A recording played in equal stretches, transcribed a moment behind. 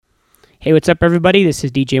Hey, what's up, everybody? This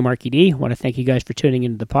is DJ Marky D. I want to thank you guys for tuning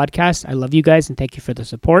into the podcast. I love you guys and thank you for the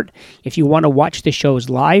support. If you want to watch the shows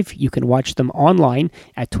live, you can watch them online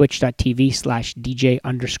at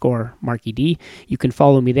twitch.tv/DJ_Marky D. You can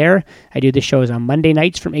follow me there. I do the shows on Monday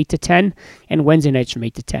nights from 8 to 10 and Wednesday nights from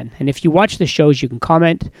 8 to 10. And if you watch the shows, you can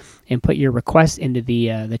comment and put your requests into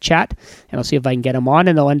the chat, and I'll see if I can get them on,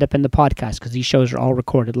 and they'll end up in the podcast because these shows are all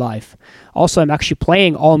recorded live. Also, I'm actually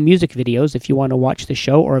playing all music videos. If you want to watch the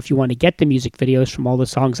show or if you want to get the music videos from all the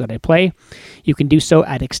songs that I play, you can do so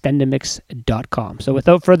at extendamix.com. So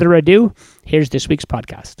without further ado, here's this week's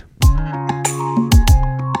podcast.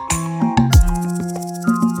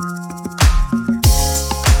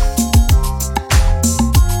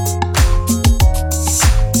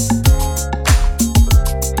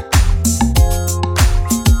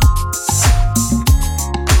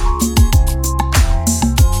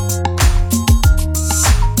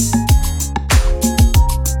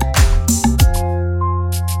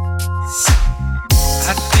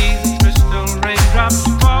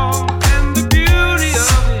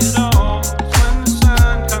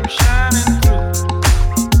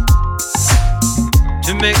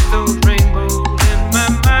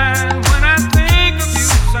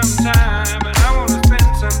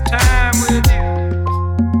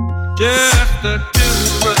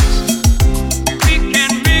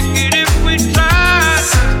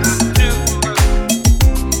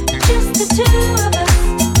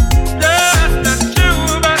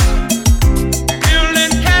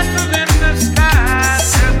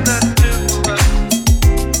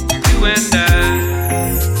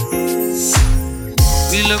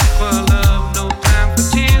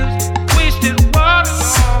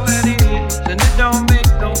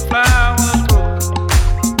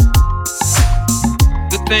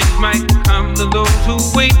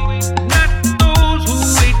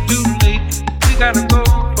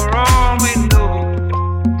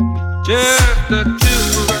 No, no.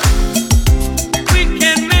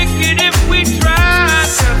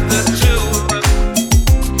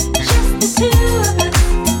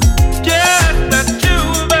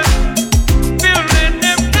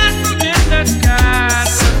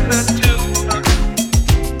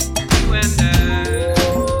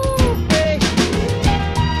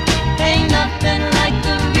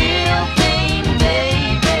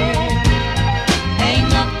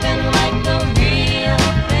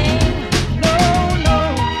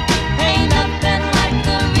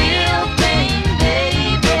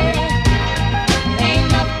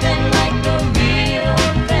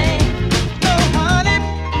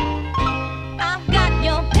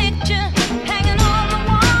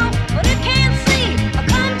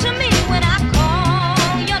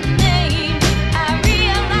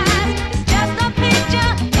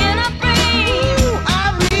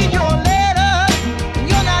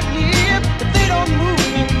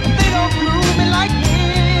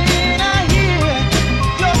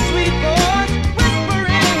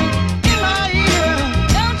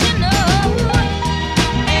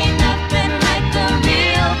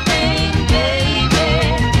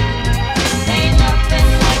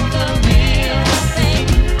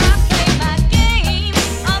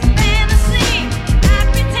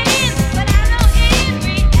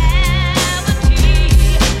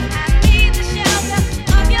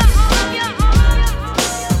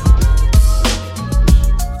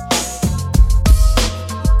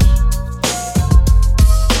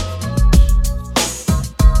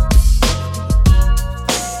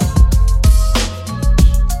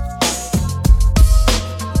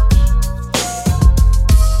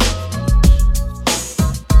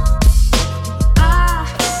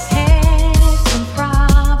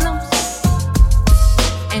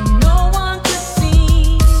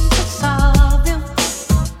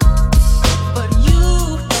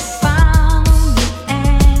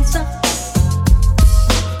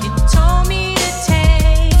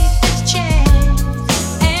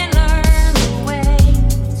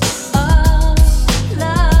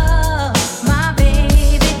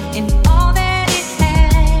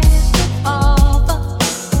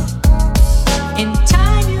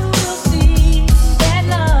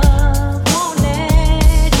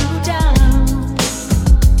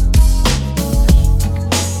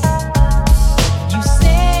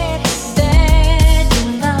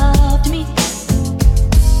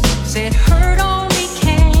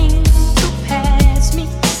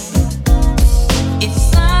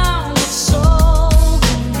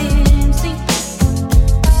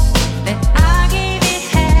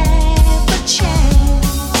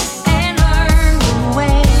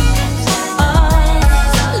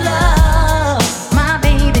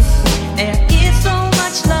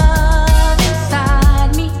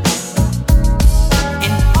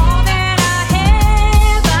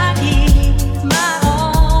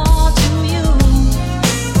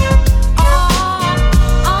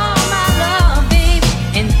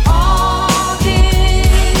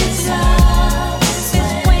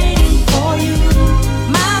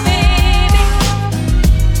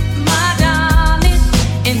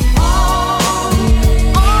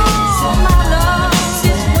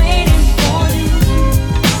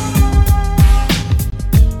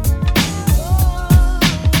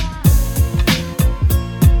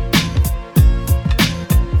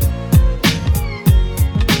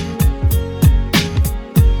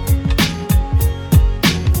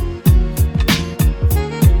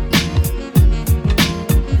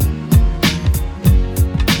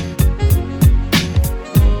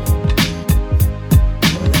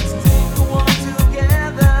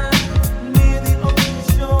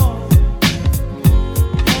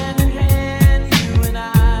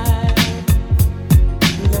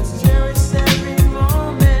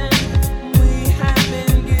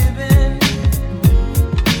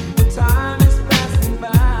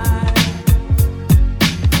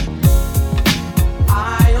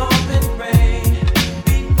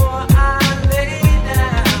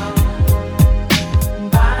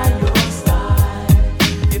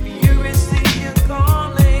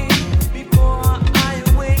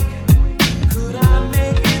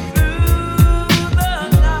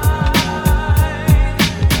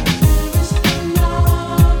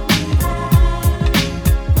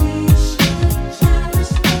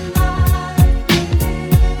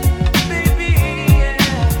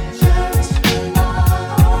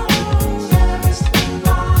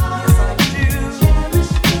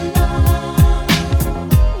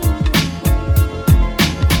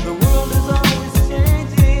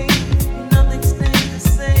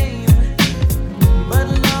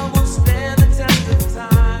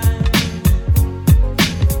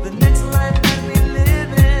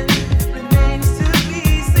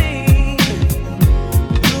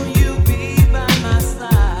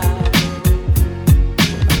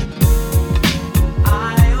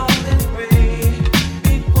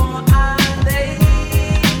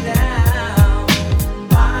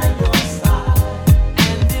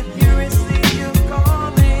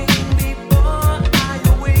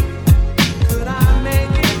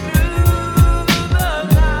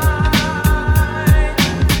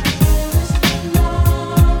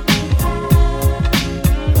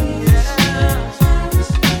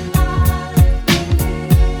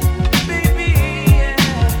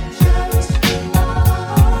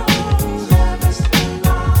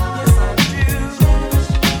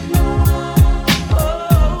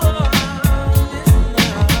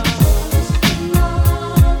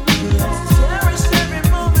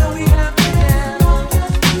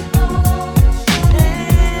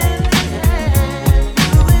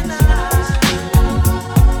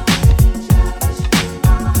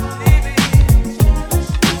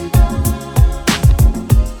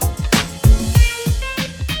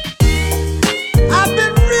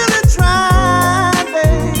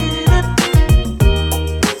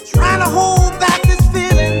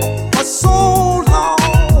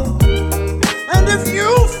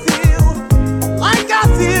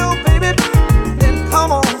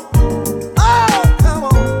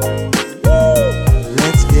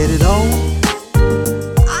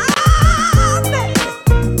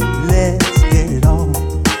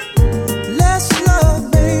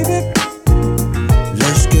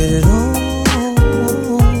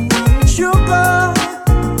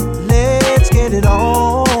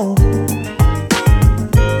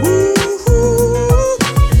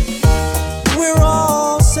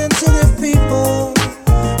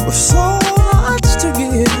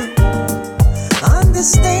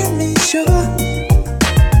 and me, sugar.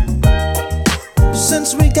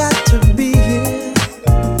 Since we got to be here,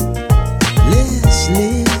 let's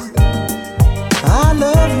live. I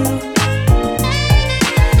love you.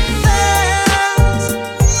 There's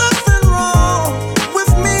nothing wrong with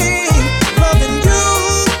me loving you,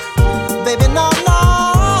 baby, no,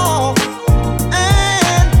 no.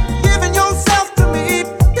 And giving yourself to me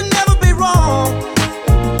can never be wrong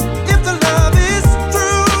if the love is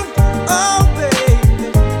true, oh baby.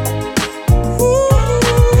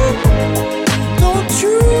 Ooh, don't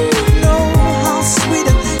you know how sweet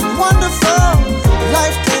and wonderful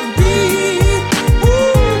life can be?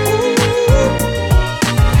 Ooh,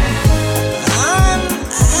 I'm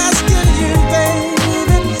asking you,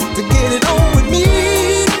 baby, to get it on with me.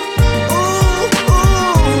 Ooh,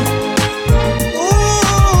 ooh,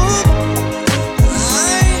 ooh. I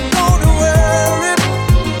ain't gonna worry,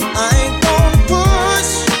 I ain't gonna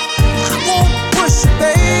push, I won't push you,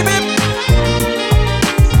 baby.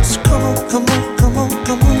 So come on, come on, come on,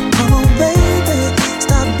 come on, come on, baby.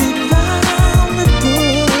 Stop beating around the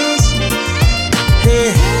bush.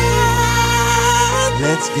 Hey,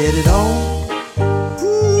 let's get it on.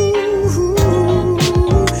 Ooh,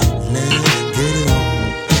 let's get it on.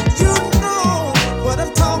 You know what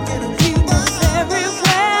I'm talking about. Very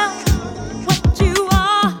well, what you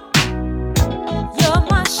are. You're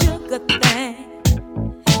my sugar thing,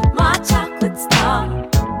 my chocolate star.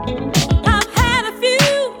 I've had a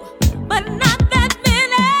few, but not that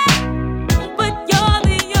many. But you're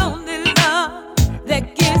the only love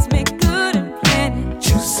that gives me good and plenty.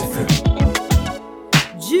 Juicy fruit,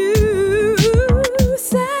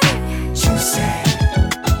 Juicy, juicy,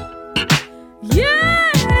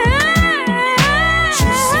 yeah.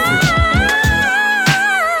 juicy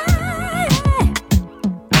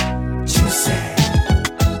fruit, juicy.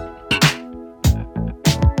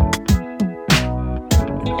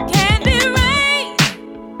 Candy rain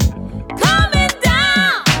coming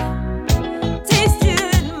down, taste you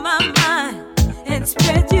in my mind and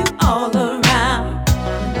spread you all around.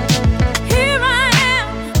 Here I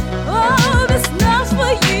am, oh, this love's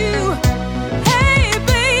for you. Hey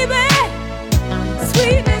baby,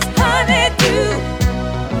 sweet as honeydew.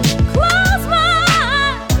 Close my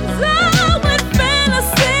eyes, oh, with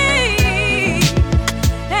fantasy,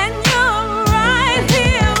 and you're right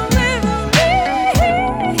here with me.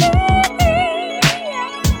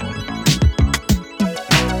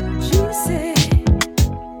 Juicy,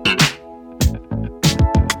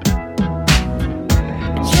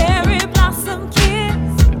 cherry blossom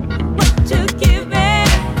kiss, what you give me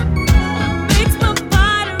makes my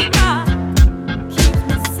body rock, keeps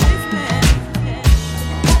me sleeping.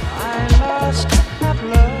 I must have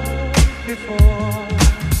loved before,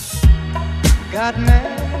 got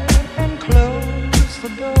mad and closed the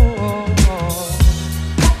door.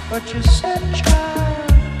 But you said,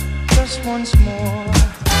 child, just once more.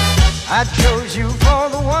 I chose you for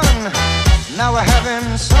the one, now we're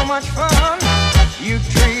having so much fun. You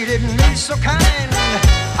treated me so kind,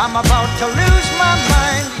 I'm about to lose my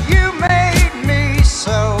mind. You made me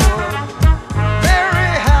so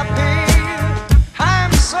very happy.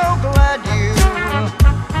 I'm so glad you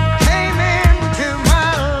came into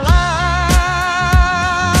my life.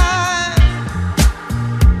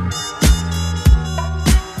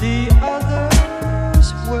 The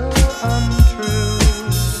others were untrue,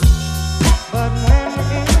 but when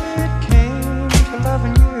it came to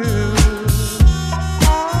loving you,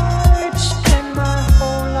 I'd spend my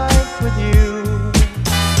whole life with you.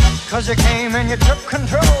 'Cause you came and you took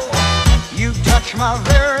control. You touched my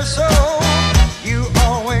very soul. You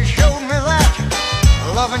always showed me that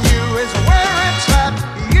loving you is where it's at.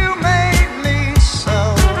 You made me so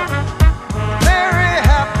very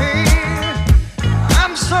happy.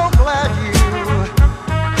 I'm so glad you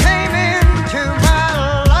came into my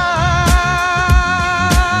life.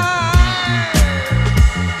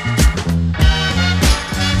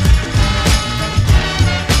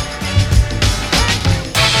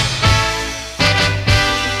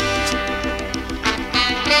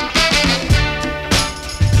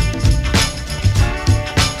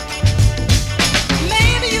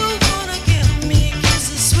 Maybe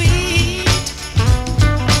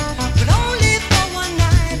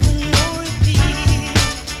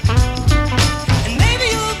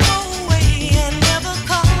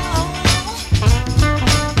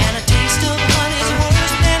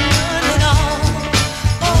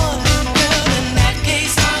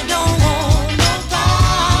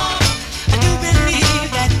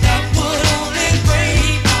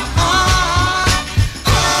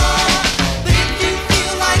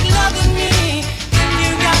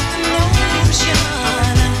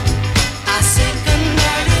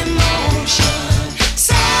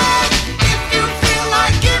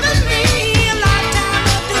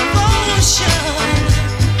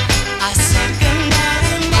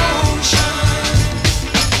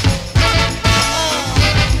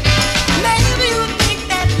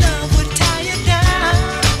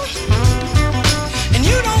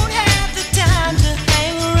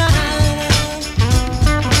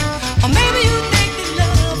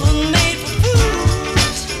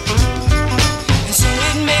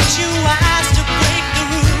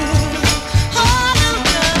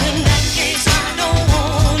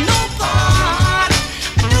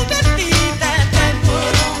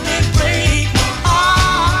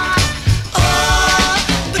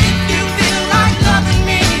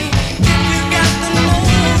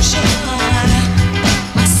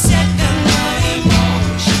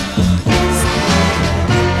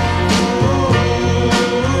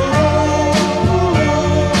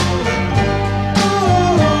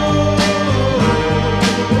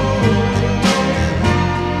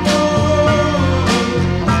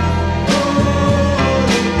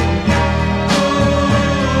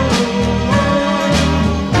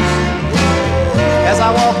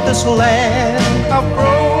this land of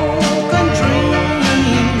broken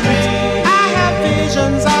dreams. I have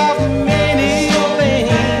visions of many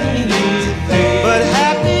things, but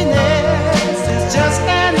happiness is just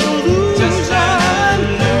an illusion,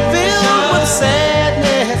 filled with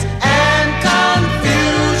sadness and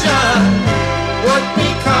confusion. What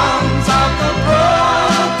becomes of the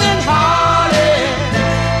broken hearted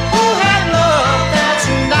who had love that's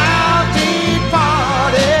now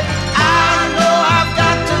departed? I know I've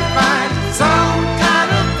got to find some kind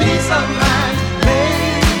of peace of mind,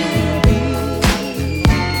 maybe.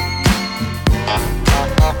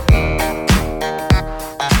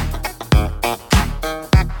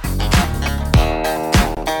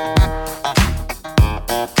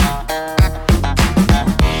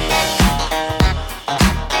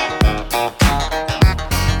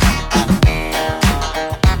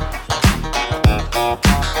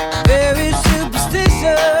 Very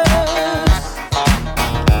superstitious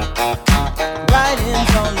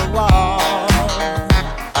writings on the wall.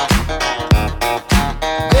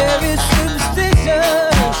 Very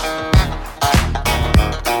superstitious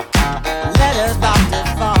letters about to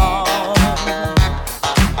fall.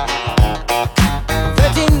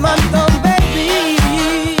 13-month-old baby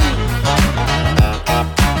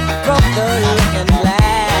broke the looking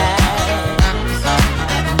glass.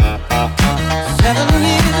 7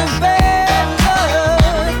 years of bad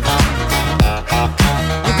luck,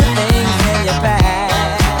 with the things in your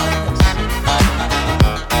past.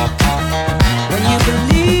 When you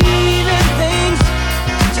believe in things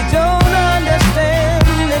that you don't understand,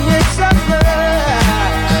 and you suffer.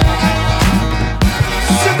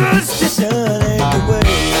 Superstition ain't the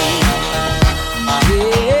way.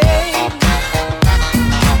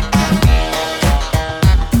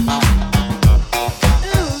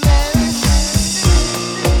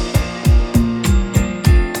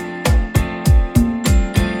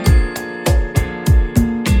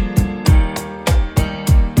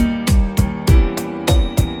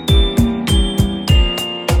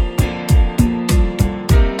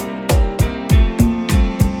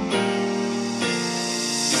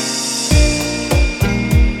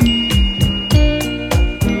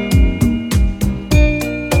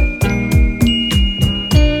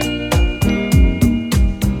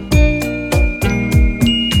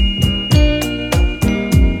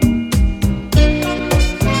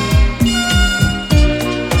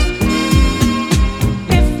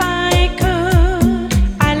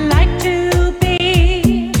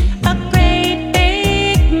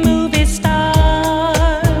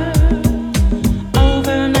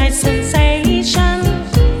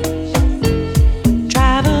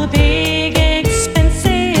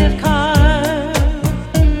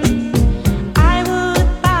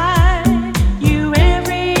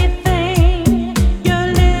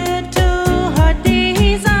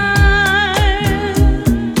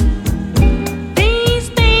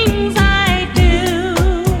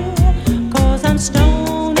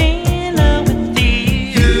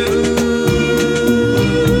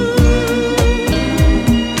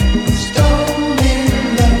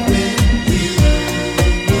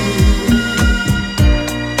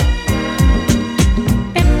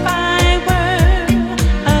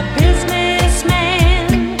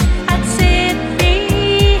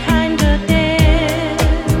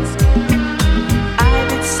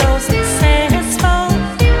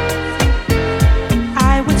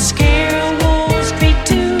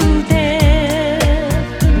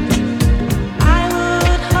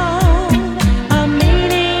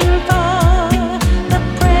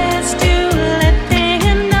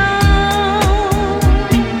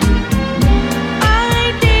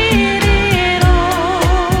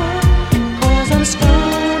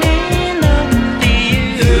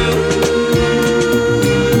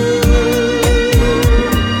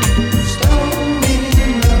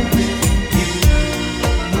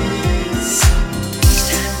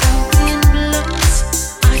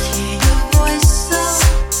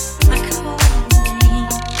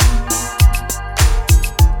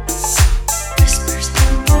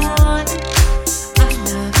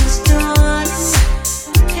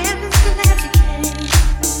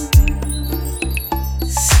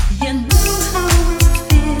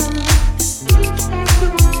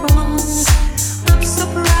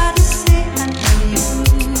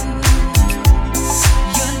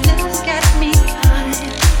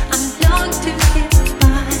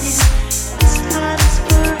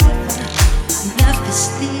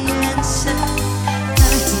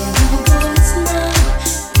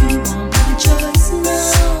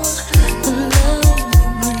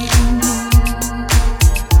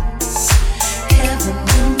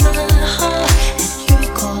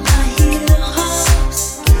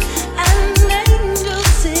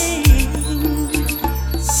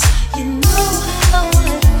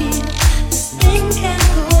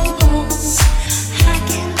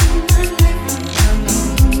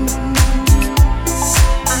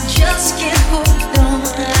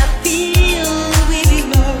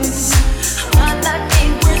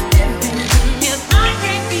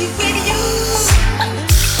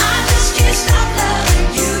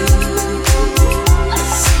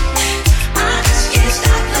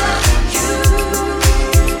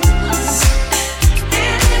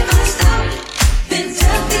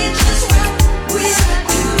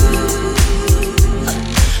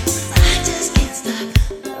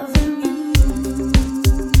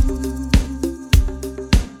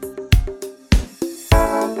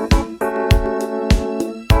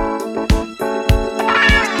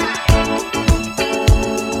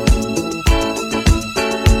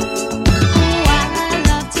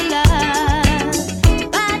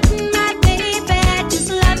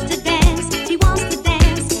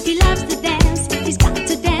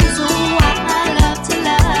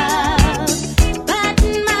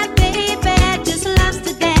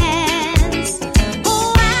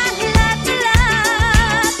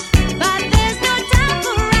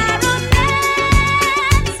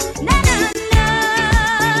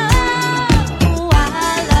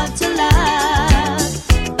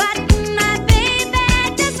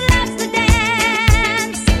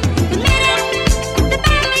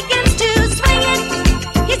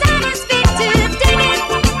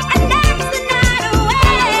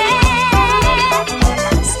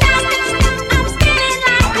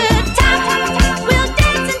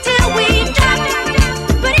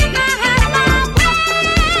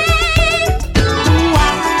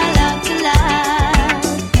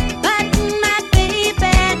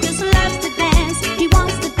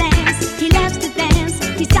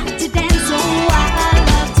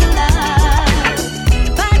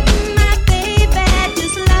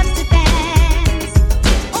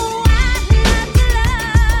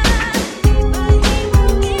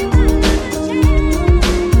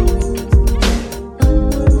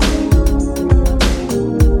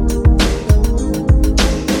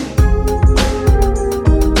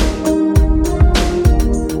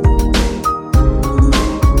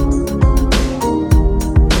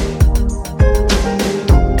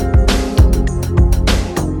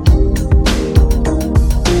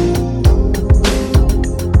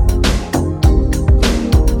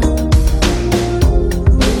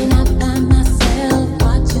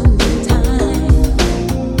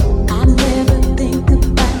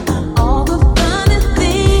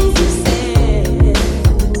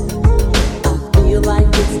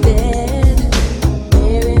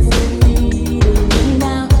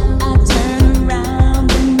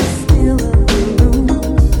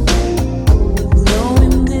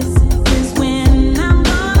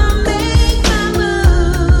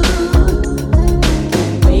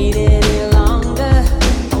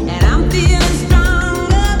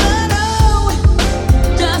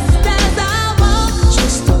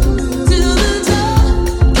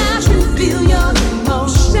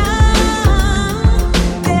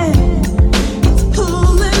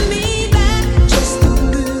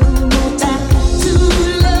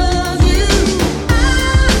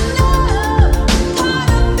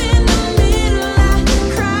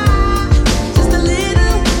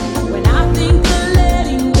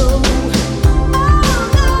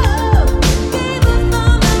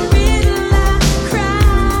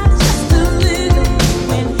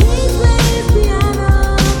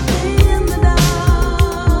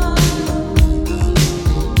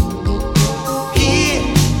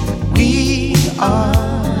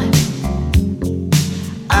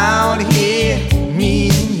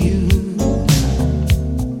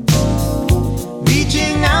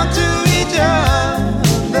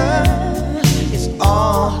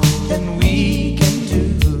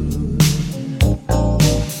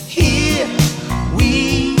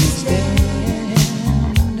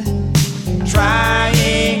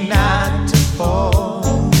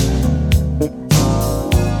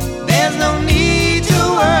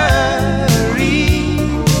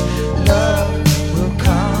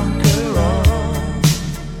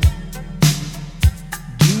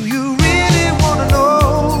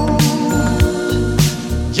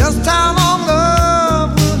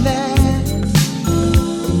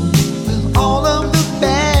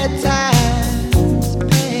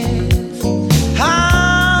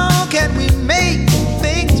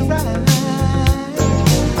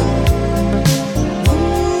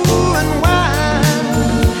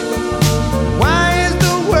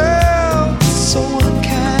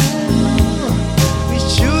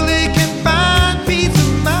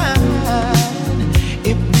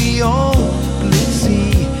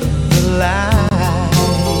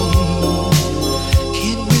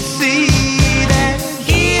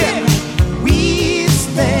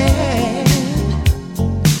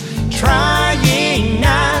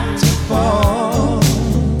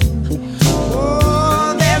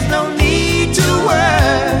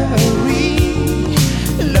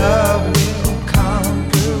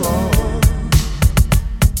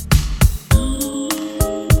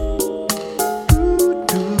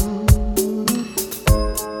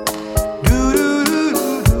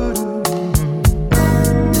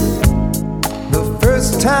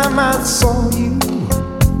 saw you.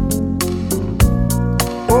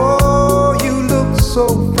 Oh, you look so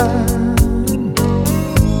fine,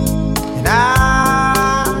 and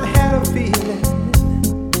I had a feeling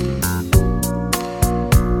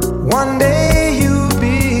one day you'll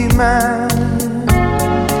be mine.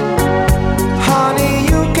 Honey,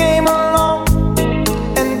 you came along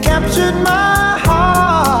and captured my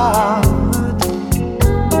heart.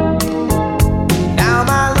 Now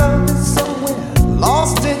my love is somewhere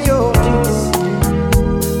lost in your kiss.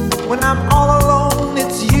 When I'm all alone,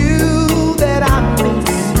 it's you that I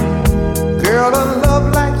miss. Girl, a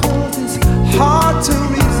love like yours is hard to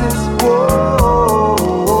resist. Whoa,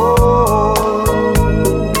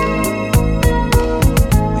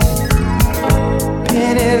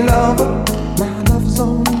 penny lover, my love's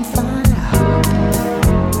on fire.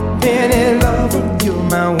 Penny lover, you're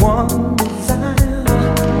my one desire.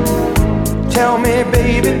 Tell me,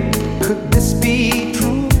 baby, could this be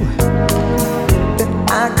true? That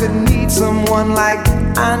I could need someone like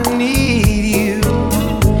I need you.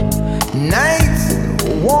 Nights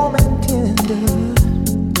warm and tender,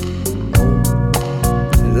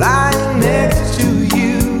 lying next to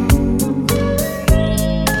you.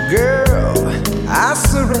 Girl, I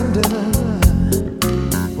surrender.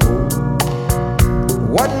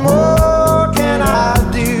 What more can I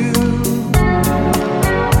do?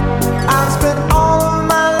 I've spent all of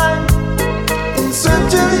my life in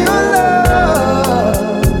search of your love.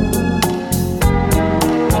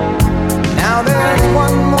 Now there's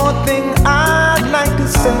one more thing I'd like to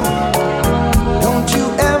say. Don't you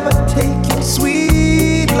ever take your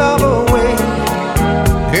sweet love away.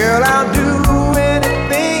 Girl, I'll do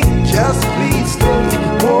anything, just please stay.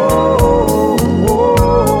 Whoa,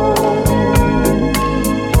 whoa.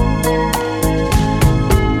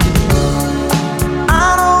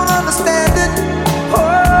 I don't understand it.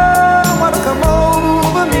 Oh, what's come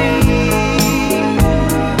over me?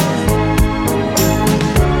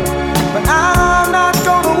 But I'm not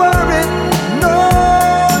gonna worry, no,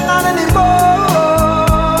 not anymore.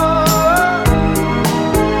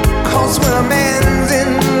 'Cause when a man's in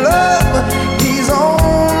love, he's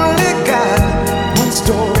only got one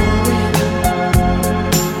story.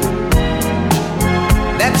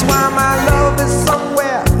 That's why my love is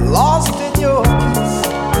somewhere lost in your kiss.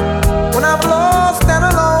 When I'm lost and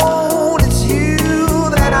alone, it's you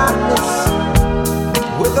that I miss.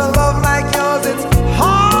 With a love like yours, it's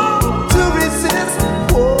hard to resist.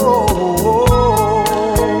 Whoa.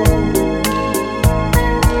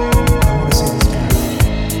 I wanna say this back.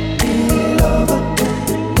 Hey, lover,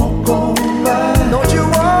 walk on by. Don't you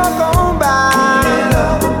walk on by. Hey,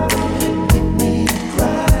 lover, make me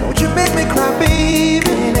cry. Don't you make me cry,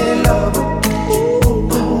 baby. Hey, lover,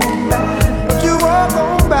 walk on by. Don't you walk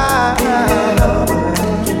on by. Hey, lover,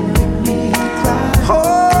 you make me cry. Oh,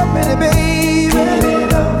 pretty baby. Hey,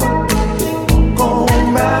 lover, walk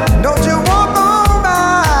on by. Don't you walk on by.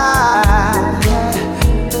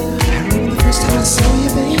 I remember the first time I saw you,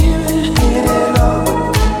 baby. Hey, lover,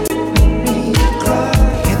 make me cry.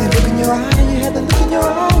 You had that look in your eye. You had that look in your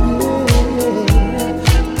eye.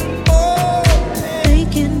 Yeah. Oh,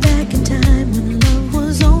 Thinking back in time when love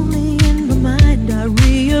was only in my mind, I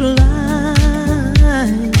realized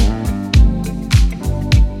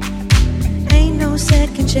ain't no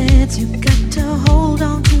second chance. You got to hold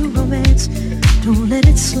on to romance. Don't let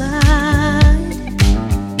it slide.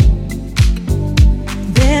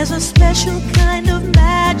 There's a special kind of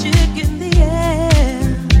magic in the air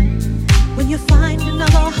when you find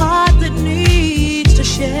another heart that needs to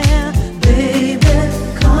share. Baby,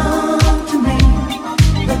 come to me.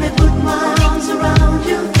 Let me put my arms around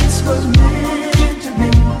you. This was meant to be.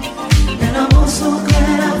 And I'm also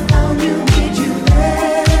glad I found you. Need you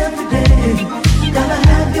every day. Gotta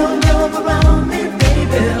have your love around me,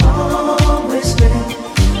 baby. Always stay.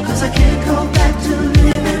 'Cause I can't go back to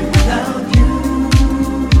living without you.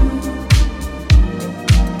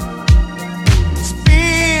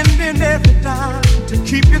 spending every dime to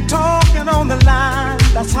keep you talking on the line.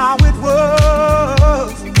 That's how it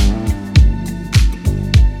was.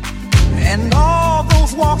 And all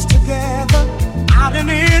those walks together, out in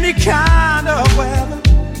any kind of weather,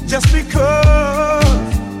 just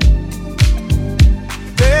because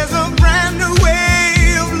there's a brand new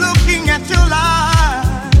way of looking at your life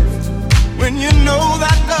when you know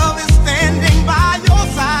that love is standing by your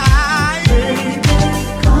side. Baby,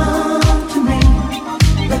 come to me.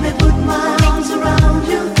 Let me put my arms around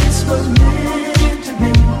you. This was meant to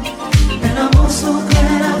be. And I'm also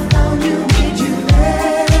glad I found you. Need you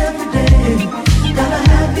every day. Gotta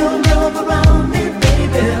have your love around me,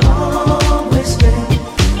 baby. Always stay.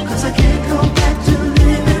 'Cause I can't go back to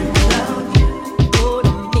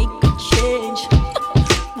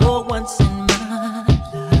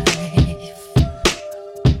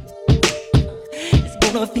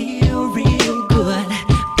Gonna feel real good.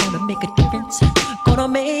 Gonna make a difference. Gonna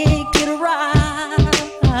make it right.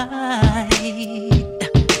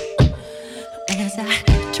 As I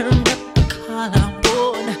turned up the collar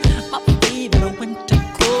on my favorite winter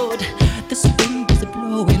coat, this wind is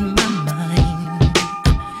blowing my mind.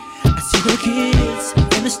 I see the kids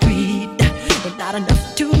in the street with not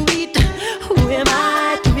enough to eat. Who am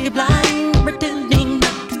I to be blind, pretending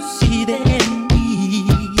not to see their need?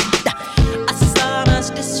 A son's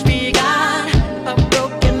disregard, a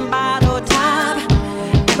broken bottle top,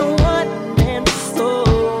 and a one-man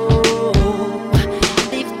soul.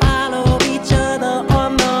 They follow each other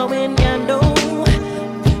on the wind, you know,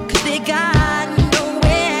 'cause they got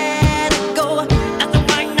nowhere to go. That's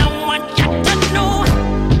why I want you to know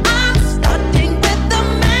I'm starting with the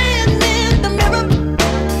man in the mirror.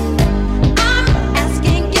 I'm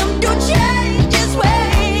asking him to change his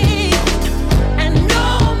ways, and no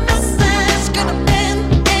message could have been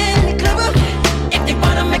any clearer. If you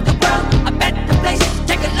wanna make the world a better place,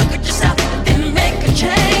 take a look at yourself and then make a change.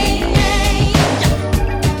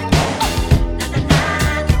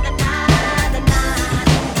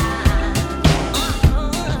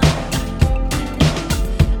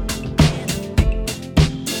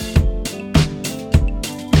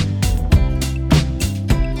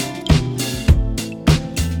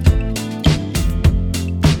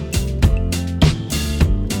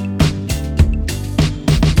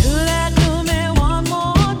 Do that to me one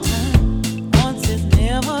more time. Once is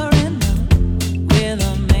never enough with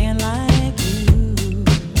a man like you.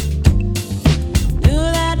 Do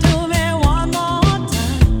that to me one more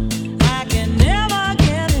time. I can never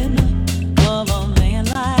get enough of a man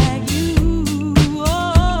like you.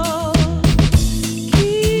 Oh,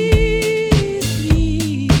 kiss me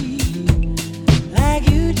like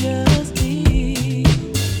you just did.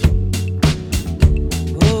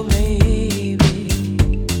 Oh, baby.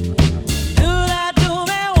 Do that to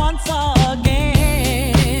me once again.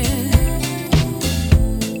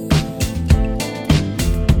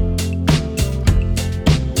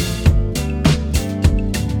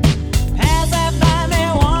 Pass that by me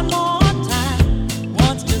one more time.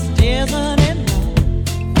 Once just isn't enough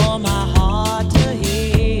for my heart to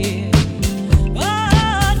hear.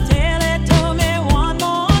 Oh, tell it to me one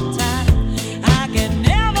more time. I can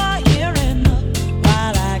never hear enough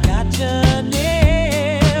while I got you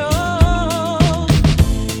near. Oh,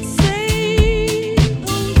 say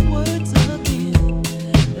those words again,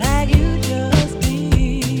 like you just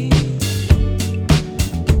did.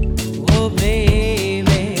 Oh,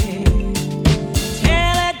 baby,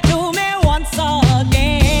 tell it to me once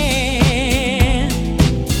again.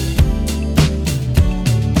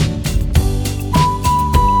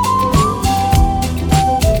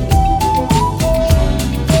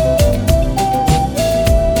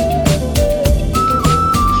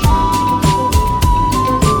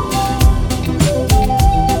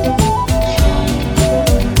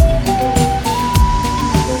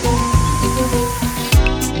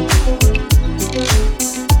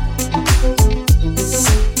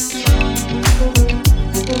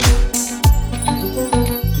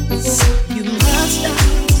 You must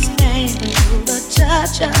understand the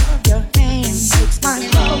touch of your hand makes my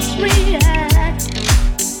clothes react.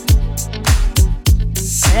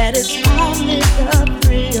 That is only the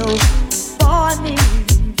thrill for me,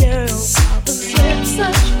 girl. How the lips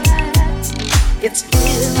attract. It's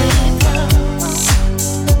physical,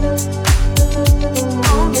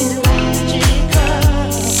 only logical.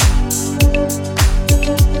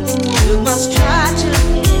 You must try to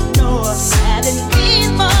ignore that it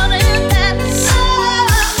means more than that. Oh,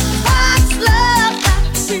 what's love got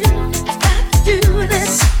to do? Got to do with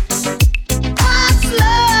this. What's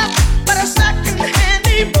love but a second-hand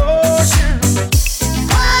emotion?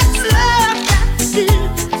 What's love got to do?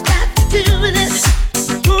 Got to do with this.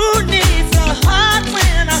 Who needs a heart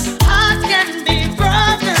when a heart can be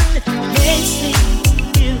broken? May see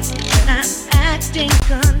you when I'm acting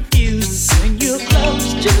confused when you're close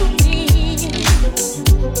to me.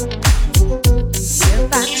 If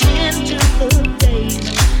I tend to look days,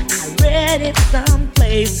 I read it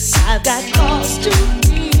someplace. I've got cause to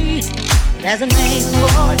be. There's a name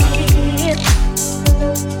for it.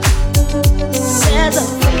 There's a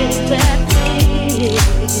place that is.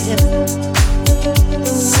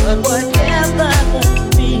 But whatever the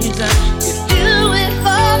reason, you do it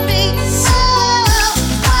for me. Oh,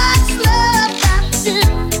 what's love got to do?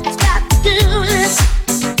 It's got to do with this.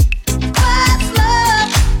 What's love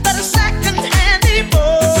but a second-hand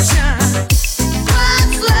emotion?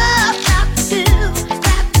 What's love got to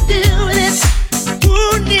do with this? Who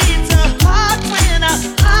needs a heart when a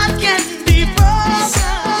heart can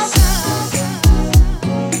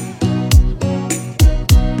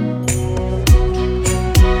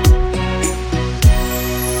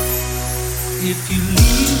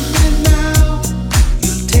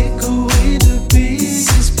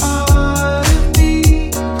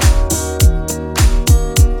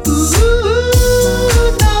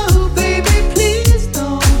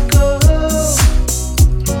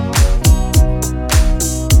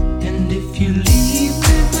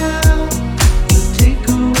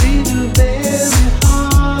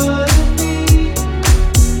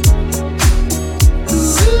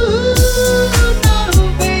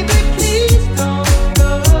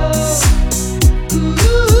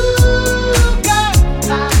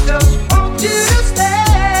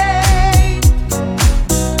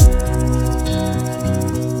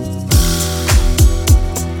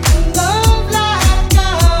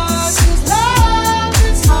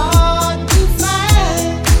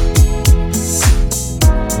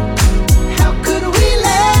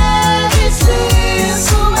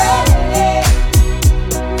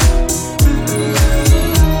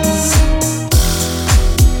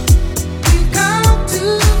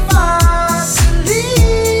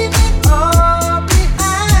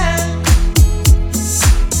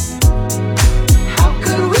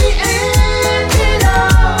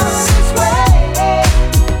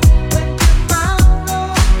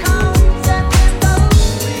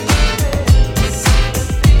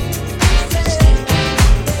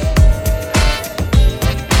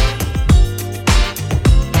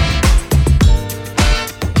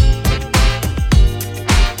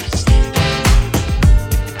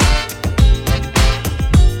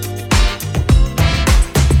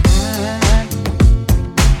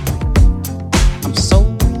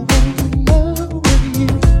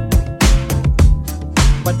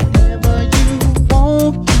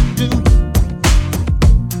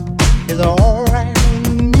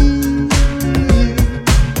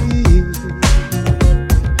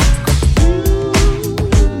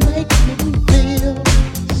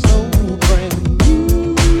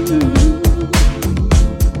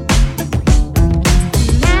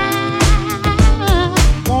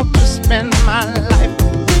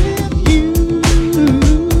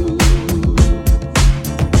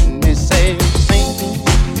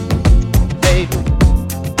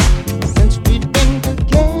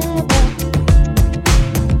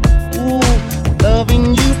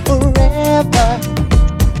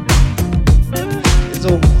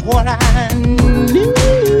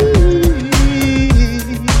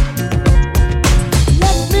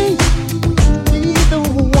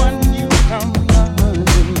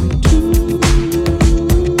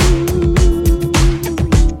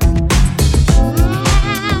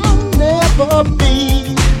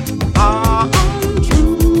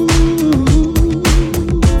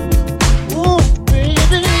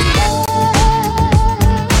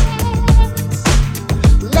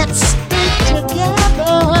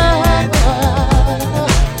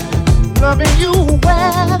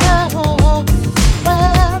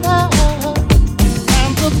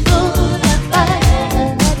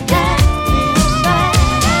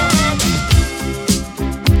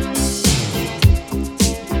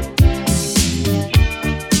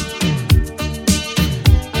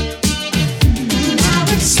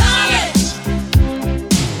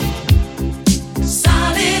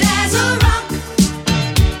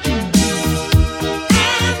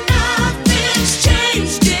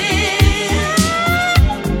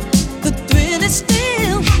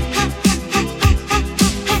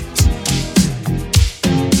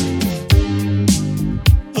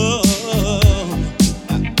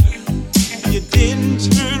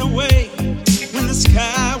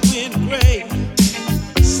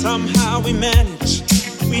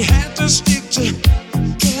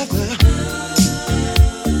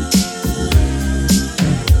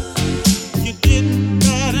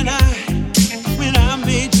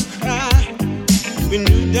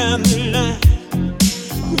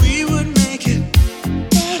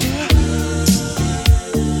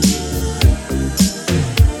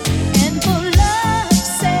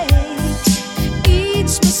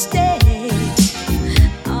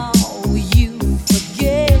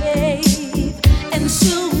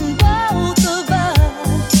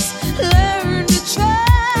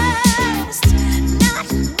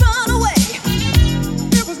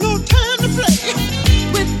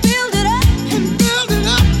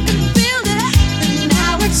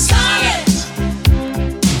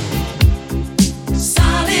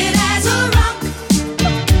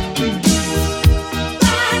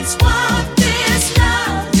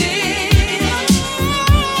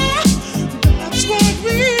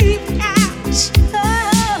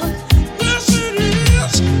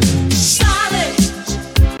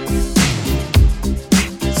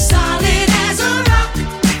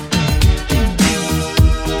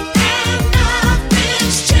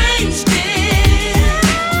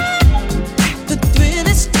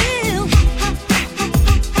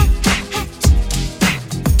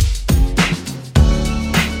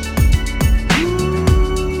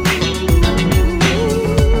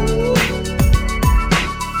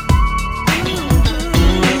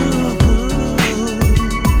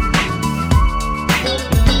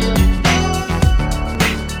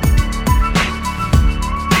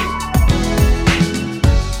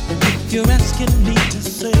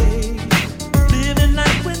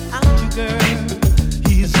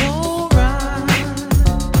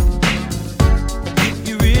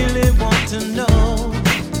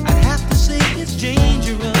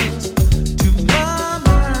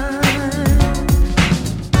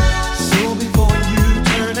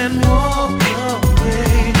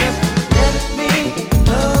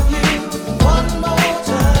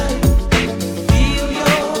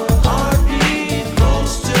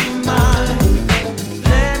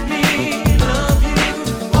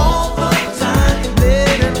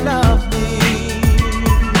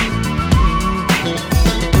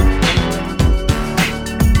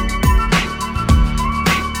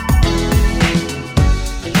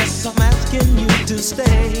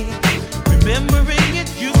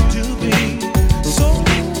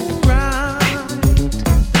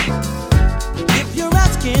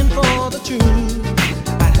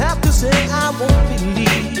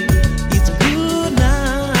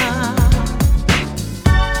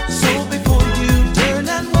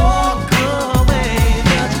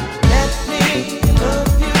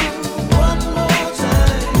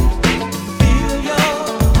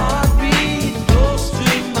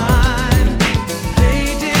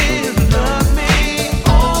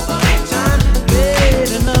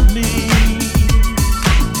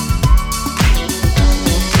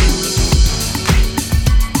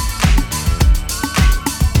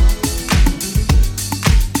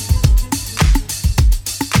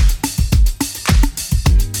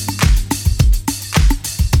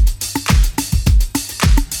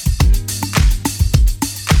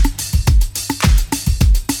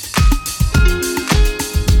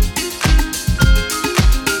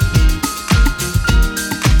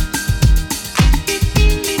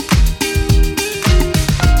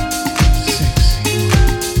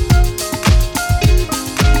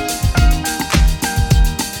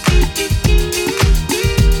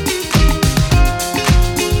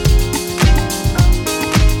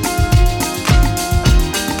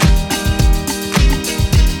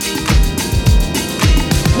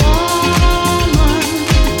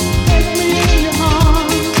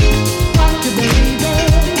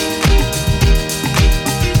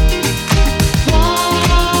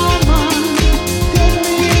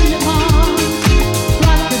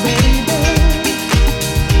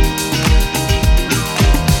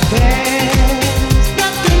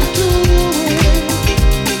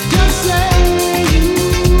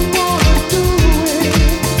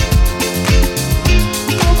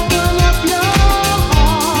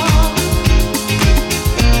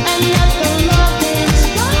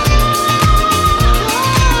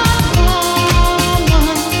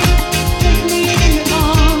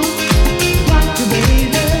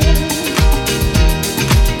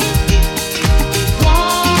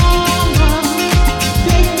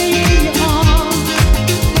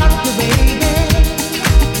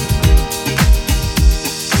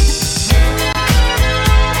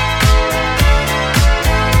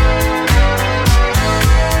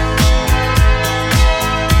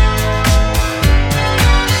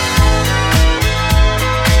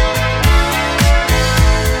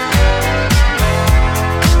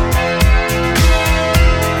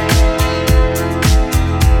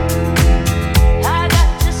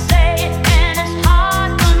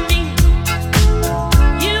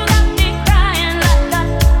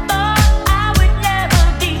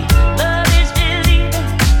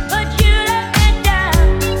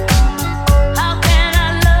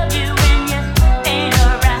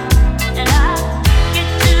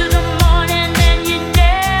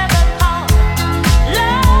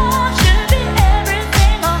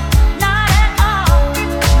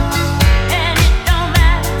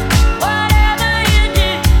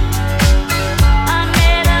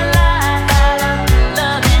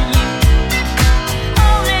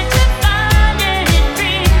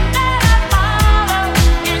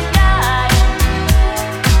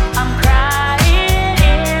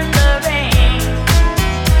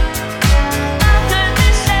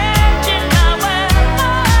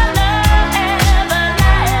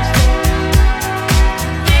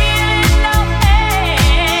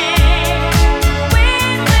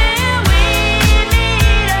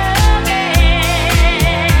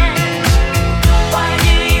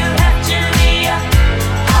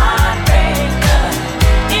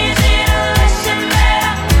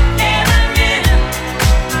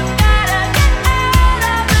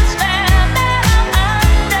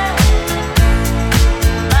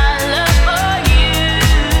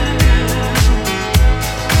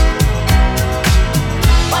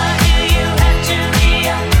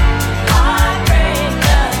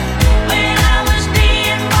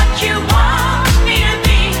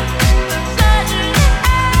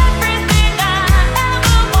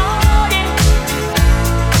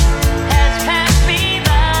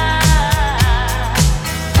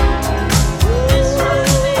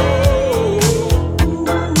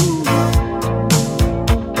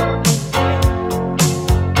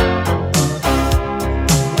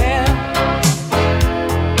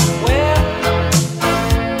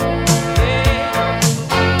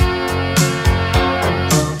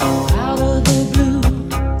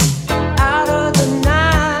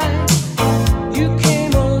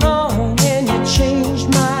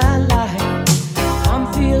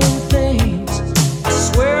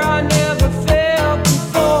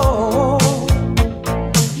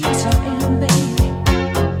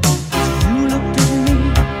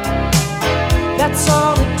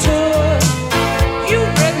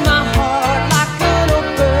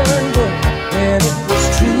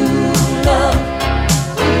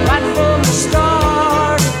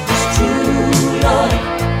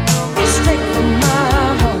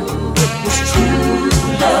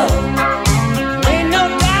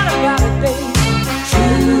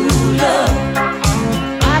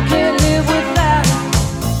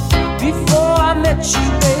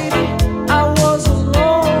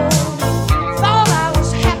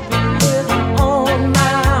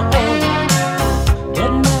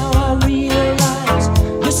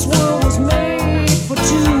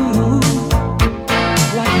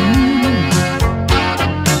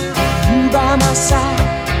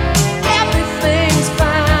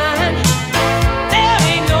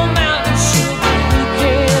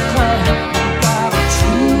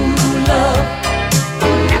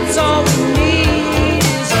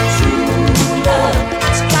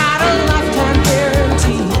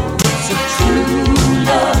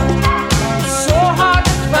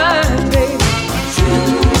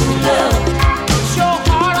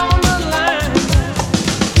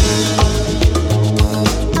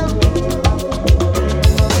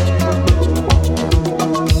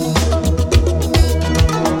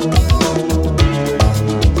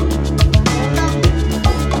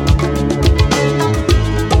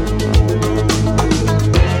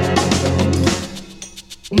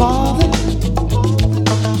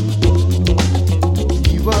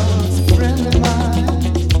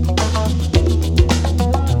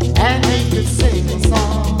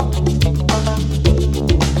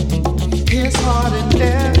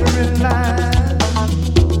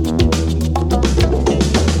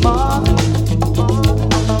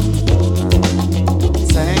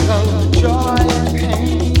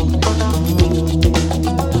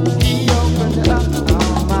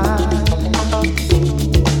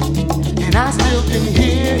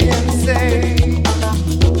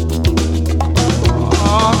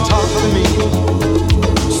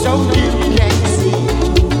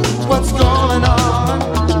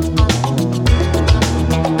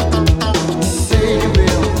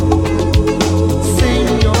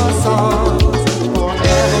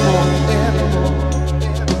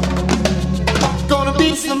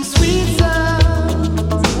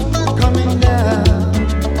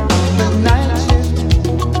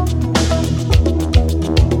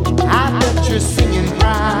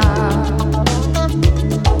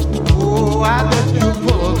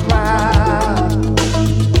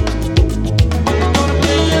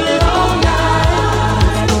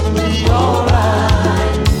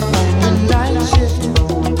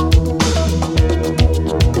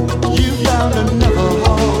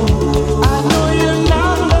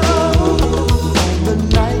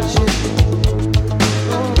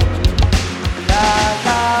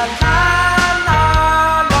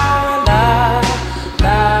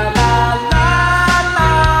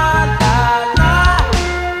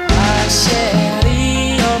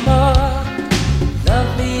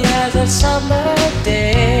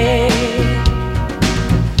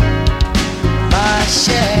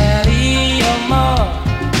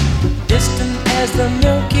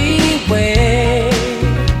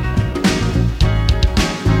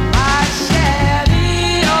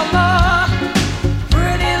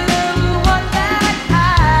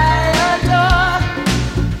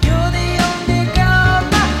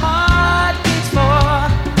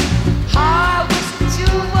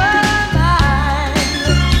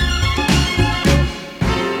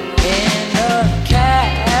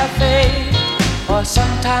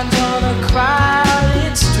on a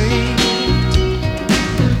crowded street.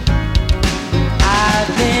 I've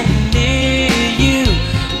been near you,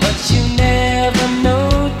 but you never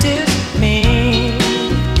noticed me.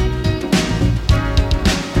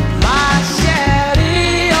 My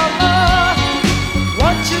shady love,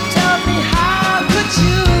 won't you tell me how could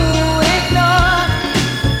you ignore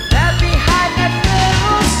that behind that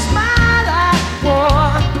little smile I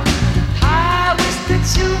wore? I wish that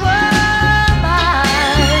you were mine.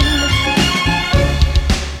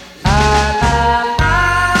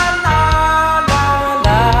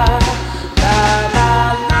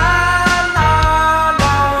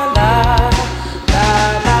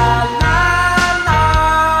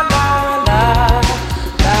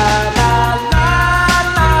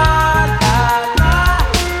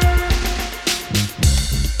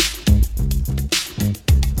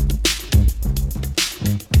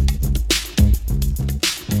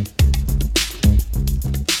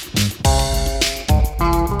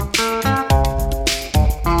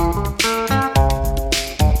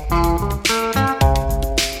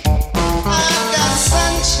 I've got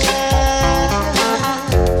sunshine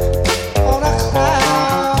on a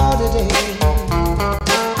cloudy day.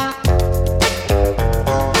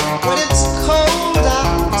 When it's cold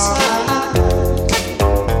outside,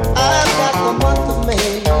 I've got the month of May.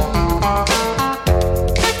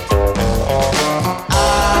 I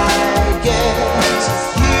guess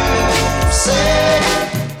you say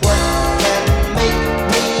what can make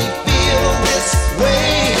me feel this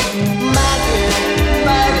way, my girl,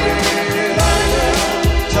 my girl, my girl.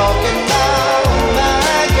 Talking about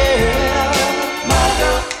my girl, my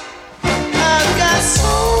girl. I've got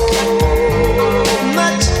so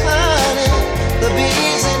much honey, the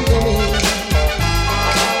bees into me.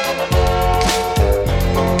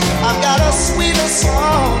 I've got a sweeter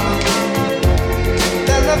song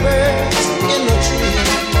than the birds in the trees.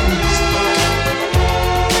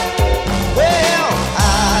 Well, I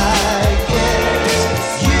guess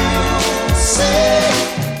you say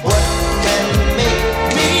what can make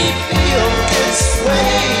me feel this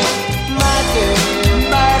way, my girl,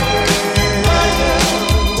 my girl, my girl.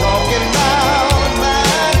 Talking about my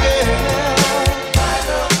girl, my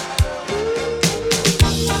girl.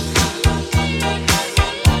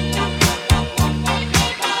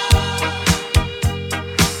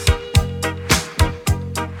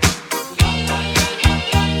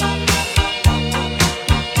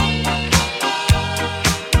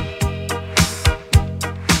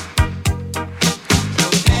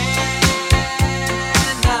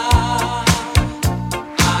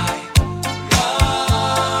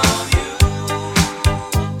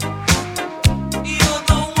 You're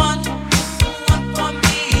the one for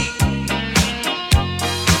me.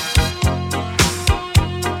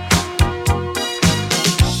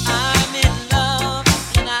 I'm in love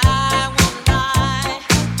and I won't lie.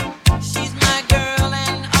 She's my girl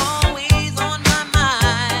and always on my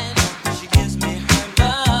mind. She gives me her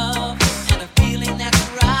love and a feeling that's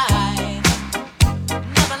right.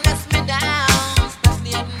 Never lets me down,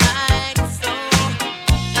 especially at night. So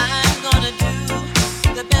I'm gonna do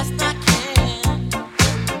the best I can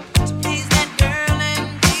to please that girl and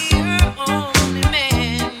be her only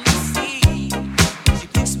man. See, she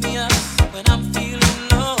picks me up when I'm feeling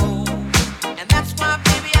low, and that's why,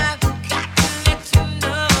 baby, I've got to let you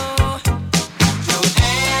know,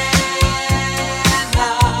 Joanna,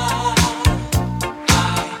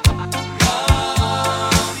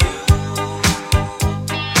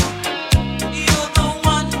 you're the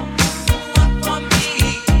one for me.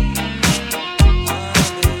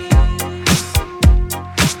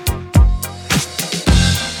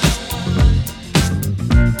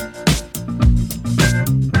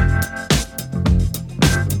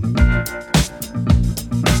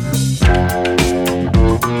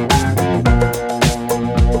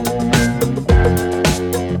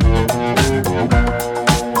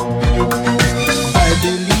 I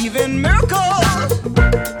believe in miracles.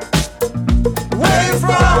 Where you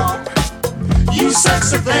from? You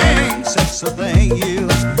sexy thing, you.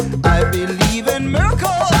 I believe in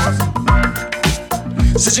miracles.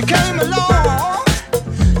 Since you came along,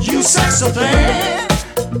 you sexy thing.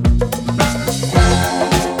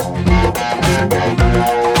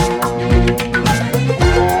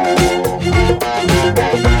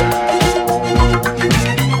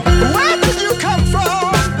 Where did you come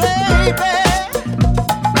from, baby?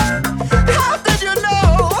 How did you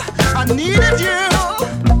know I needed you?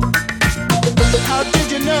 How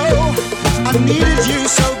did you know I needed you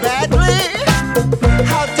so badly?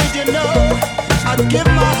 How did you know I'd give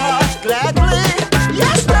my heart gladly?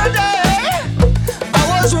 Yesterday I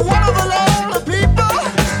was one of the lonely people.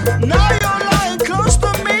 Now you're lying close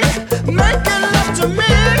to me.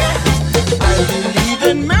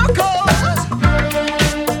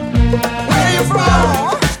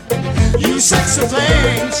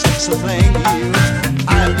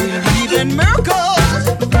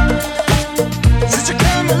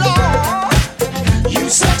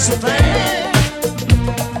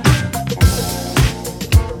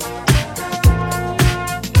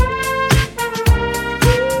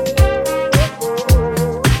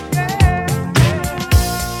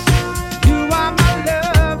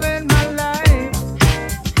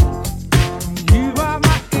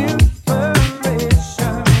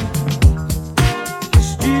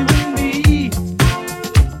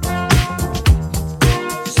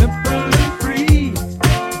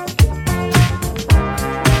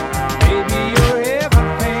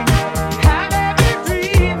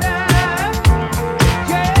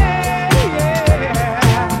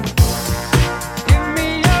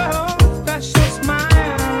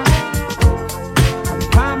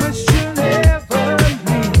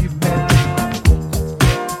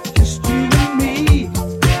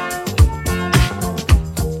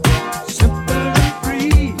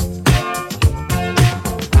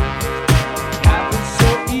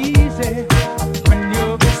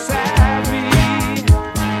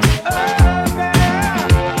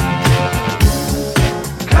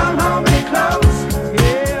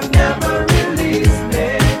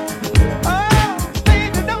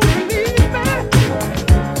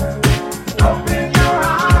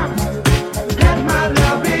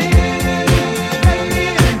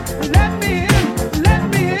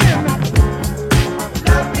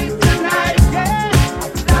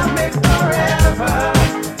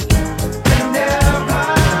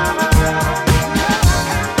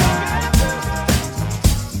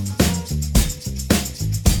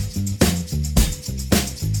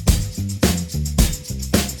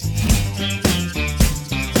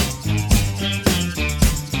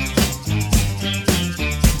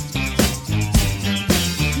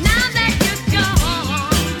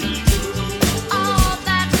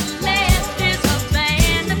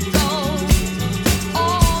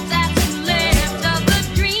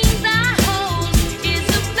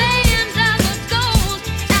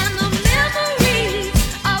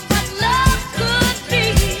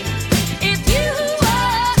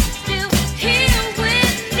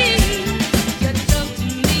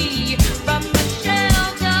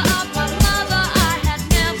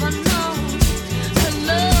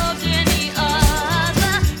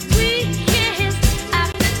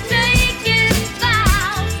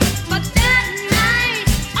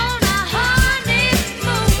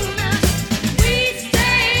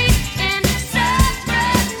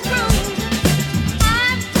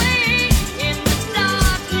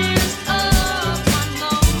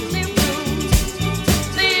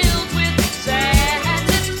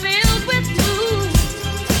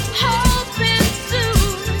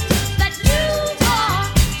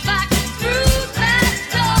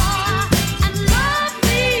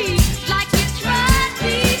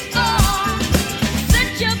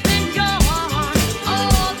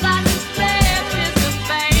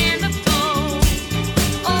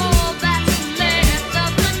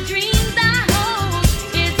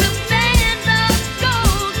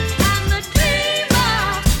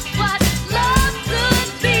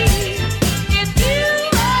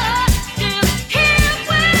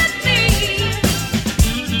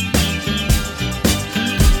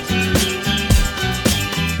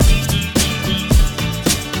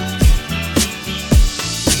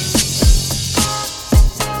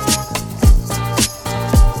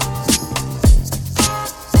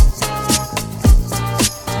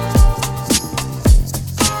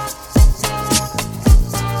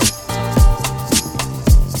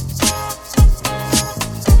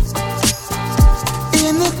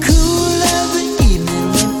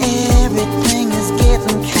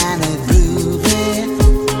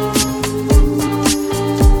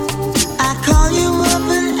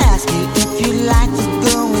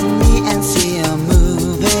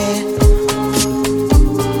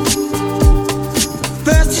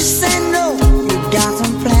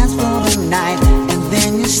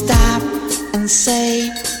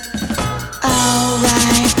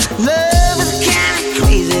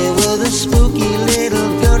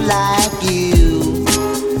 like you.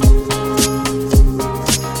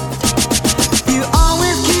 You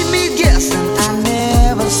always keep me guessing. I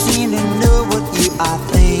never seem to know what you are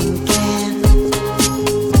thinking.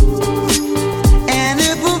 And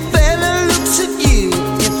if a fella looks at you,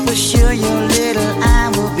 it's for sure your little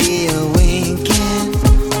eye will be a winking.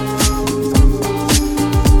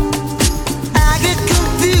 I get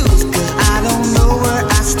confused 'cause I don't know where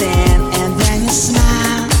I stand. And then you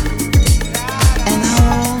smile and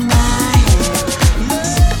hold my hand.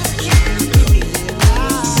 Love can't be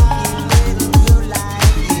you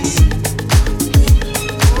like you.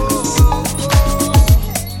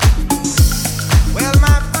 Well,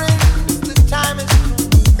 my friends, the time is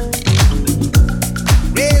come.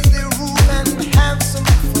 Raise the roof and have some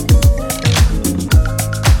fun.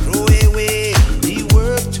 Throw away the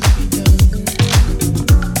work to be done.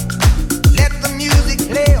 Let the music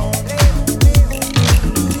play on.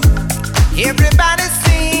 Everybody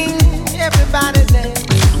sing, everybody dance.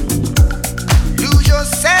 Lose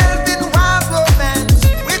yourself in wild romance.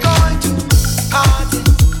 We're going to party,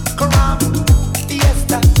 caramba,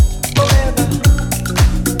 fiesta, forever.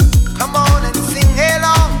 Come on and sing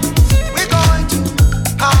along. We're going to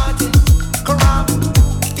party, caramba,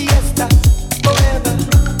 fiesta, forever.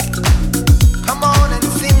 Come on and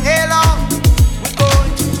sing along. We're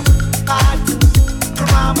going to party,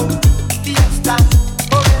 caramba, fiesta,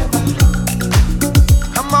 forever.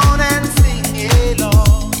 Come on and sing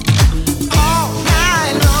along. All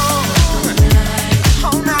night long.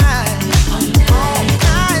 All night. All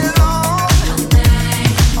night long.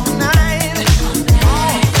 All night.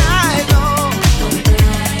 All night long.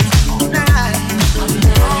 All night.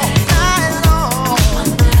 All night long.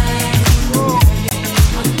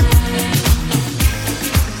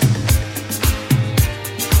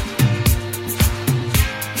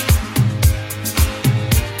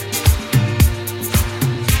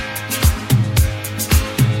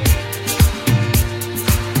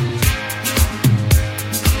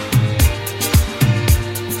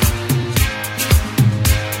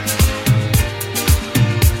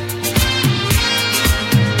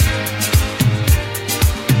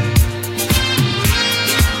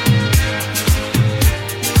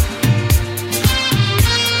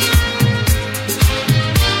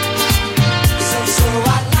 So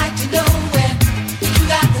I'd like to know where you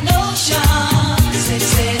got the notion.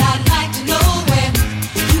 Said I'd like to know where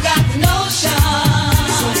you got the notion.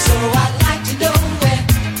 So I'd like to know where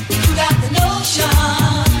you got the notion.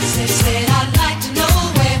 Said I'd like to know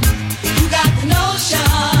where you got the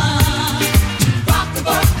notion. Rock the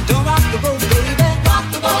boat, don't rock the boat, baby. Rock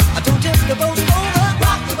the boat, I don't tip the boat over.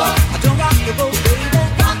 Rock the boat, I don't rock the boat, baby.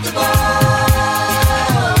 Rock the boat.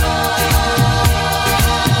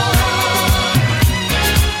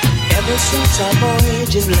 Ever since our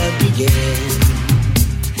voyage of love began,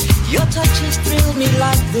 your touch has thrilled me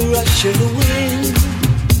like the rush of the wind,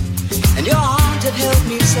 and your arms have held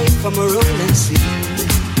me safe from a rolling sea.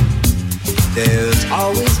 There's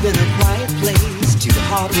always been a quiet place to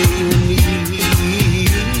harbor you and me.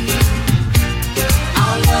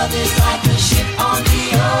 Our love is like a ship on the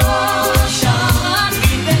ocean.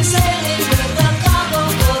 We've been sailing with a cargo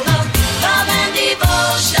full of love and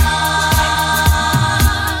devotion.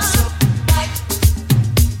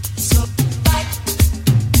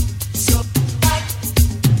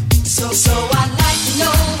 So I'd like to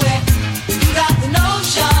know where you got the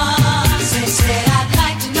notion. Said I'd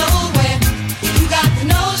like to know where you got the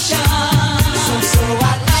notion. So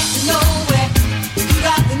I'd like to know where you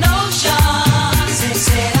got the notion.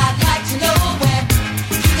 Said I'd like to know where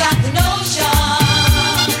you got the notion.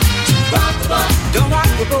 Rock the boat, Don't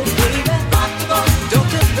rock the boat, baby. rock the boat, Don't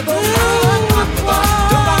tip the boat over. rock the boat,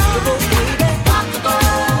 Don't rock the boat, baby. rock the boat.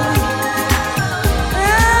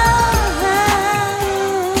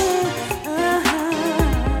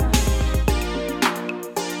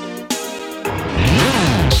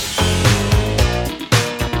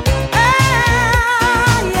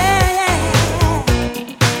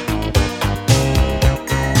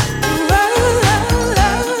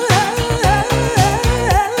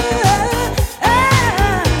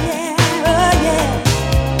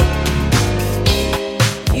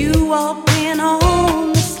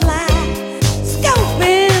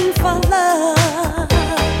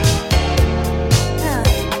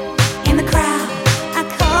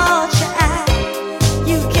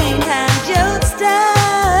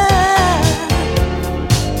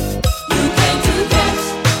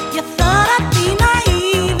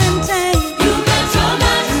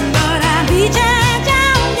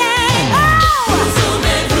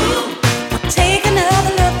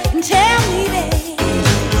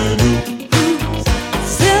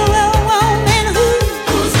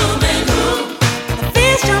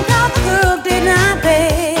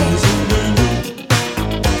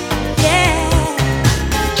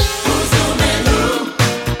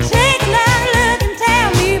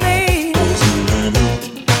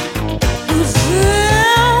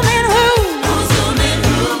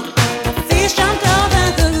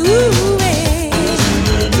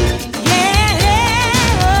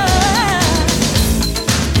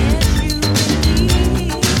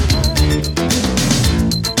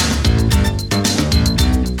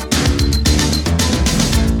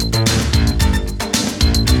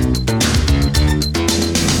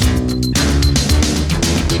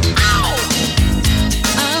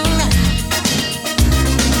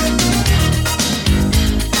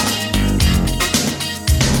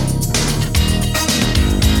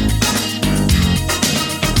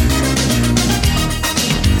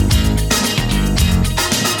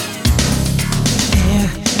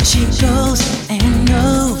 and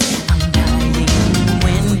no, I'm dying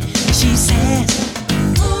when she says,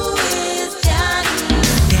 Who is Johnny?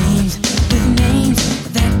 games with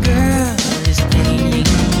names, that girl is playing.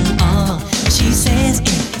 All she says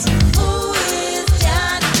is, Who is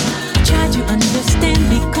Johnny? try to understand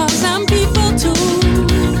because I'm people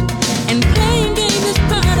too. And playing games is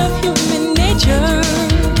part of human nature.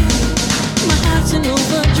 My heart's in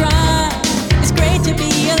overdrive. It's great to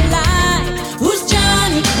be alive. Who's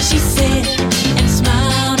Johnny? She said, and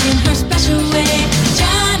smiled in her special way.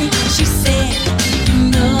 Johnny, she said, you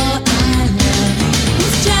know I love you.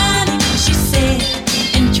 Who's Johnny? She said,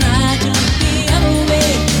 and tried to look the other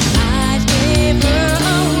way. I gave her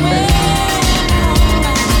away.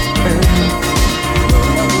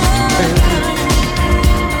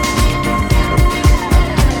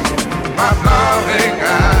 My darling,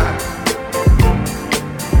 I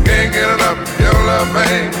can't get enough of your love,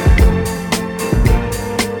 babe.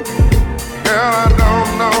 Girl, I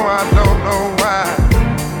don't know why.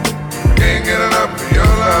 Can't get enough of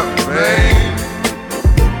your love, babe.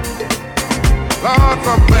 Lord,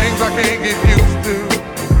 some things I can't get used to.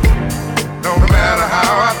 No matter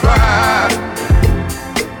how I try.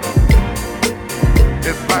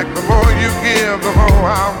 It's like the more you give, the more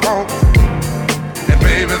I want. And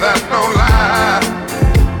baby, that's no lie.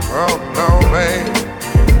 Oh no, babe.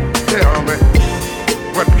 Tell me,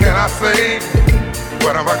 what can I say?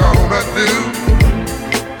 What am I gonna do?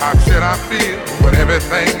 How should I feel when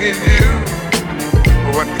everything is you?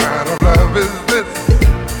 What kind of love is this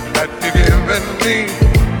that you're giving me?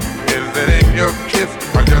 Is it in your kiss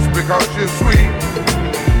or just because you're sweet?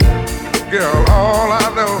 Girl, all I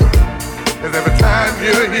know is every time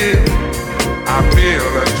you're here, I feel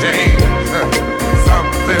a change.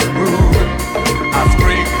 Something moving, I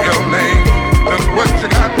scream your name. Look what you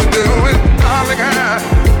got to do with darling, I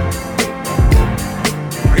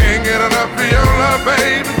can't get enough of your love,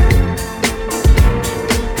 baby.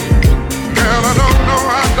 Girl, I don't know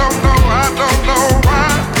why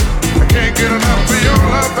I can't get enough of your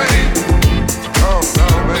love, baby. Oh no,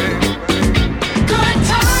 baby. Good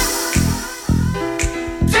times.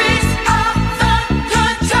 These are the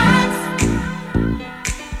good times.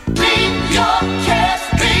 Leave your cares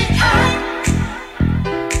behind.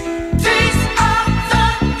 These are the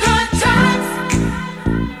good times.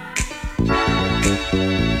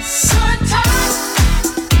 Good times.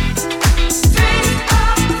 These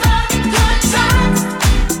are the good times.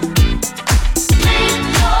 Leave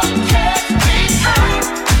your cares behind.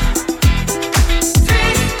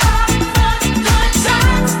 These are the good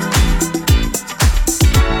times.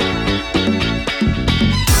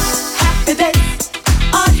 Happy days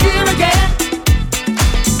are here again.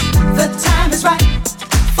 The time is right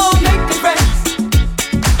for making friends.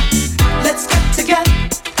 Let's get together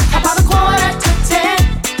about 9:45.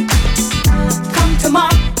 Come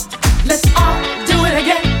tomorrow, let's all do it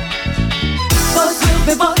again. Boys will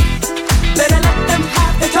be boys, better let them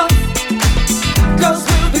have their toys. Girls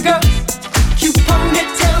will be girls, cute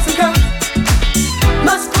ponytails and curls.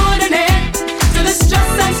 Must put an end to this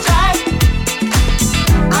stress and strife.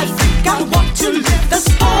 I think I want to live the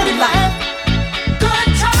sporty life. Good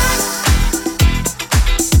times.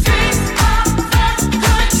 These are the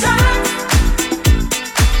good times.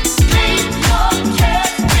 Leave your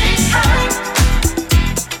cares behind.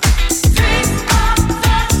 These are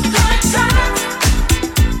the good times.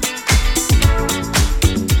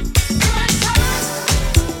 Good times.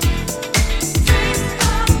 These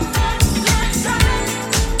are the good times.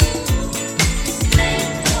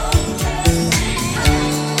 Leave your cares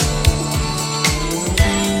behind.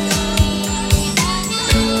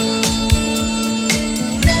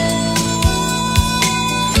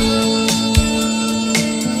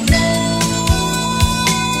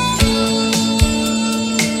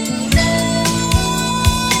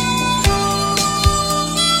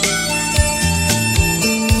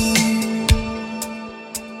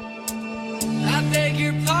 I beg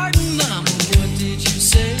your pardon, Mama, what did you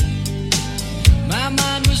say? My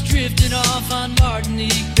mind was drifting off on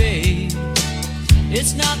Martinique Bay.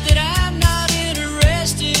 It's not that I'm not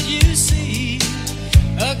interested, you see.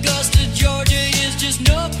 Augusta, Georgia is just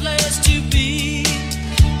no place to be.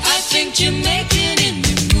 I think Jamaican in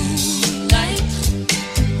the moonlight,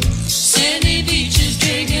 sandy beaches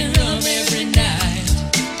drinking rum every night.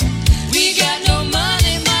 We got no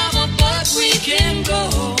money, Mama, but we can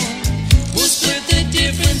go. We'll split the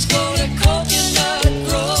difference, go to Coconut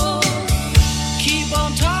Grove. Keep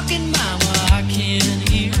on talking, Mama, I can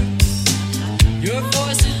hear your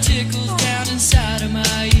voice that tickles down inside of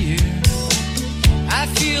my ear. I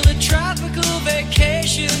feel a tropical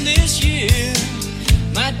vacation this year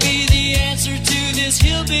might be the answer to this his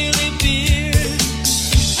hillbilly beard.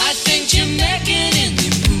 I think Jamaican in the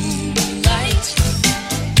moonlight,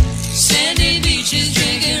 sandy beaches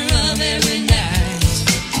drinking rum every night.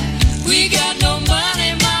 We got no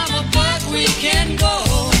money, mama, but we can go.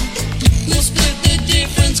 We'll split the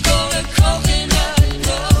difference, go to coconut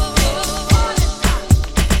grove.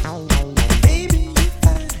 Baby, you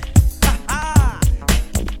find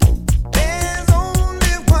there's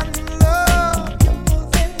only one love,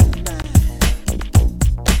 yours and mine.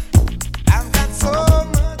 I've got so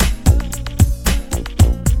much love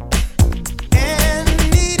and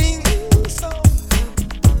needing you so.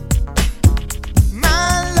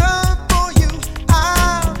 My love for you,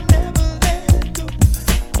 I'll never let go.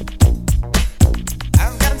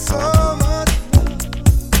 I've got so much love.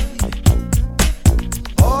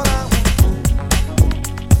 All I want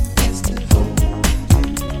is to hold you.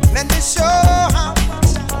 Let me show how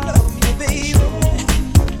much I love you, baby.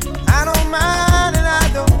 I don't mind and I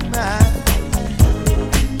don't mind.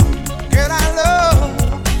 Girl, I love.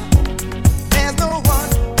 There's no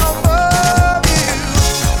one above you.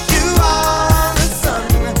 You are the sun,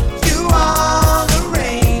 you are the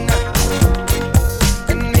rain,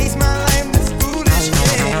 and makes my life this foolish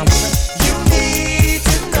game. You need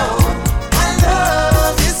to know I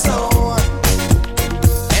love you so,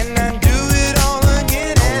 and I do it all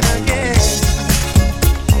again and again.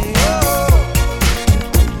 Whoa,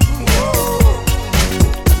 whoa,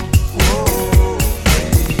 whoa,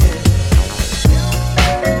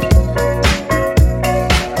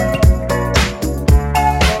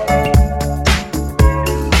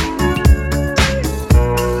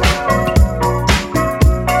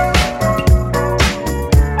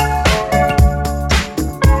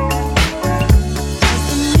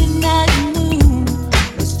 The midnight moon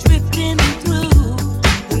was drifting through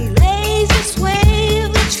the lazy sway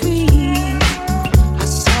of the trees. I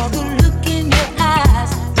saw the look in your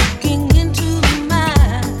eyes, looking into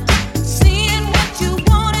mine, seeing what you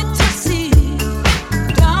wanted to see.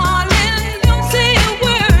 Darling, don't say a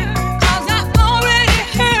word, 'cause I already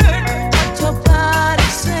heard what your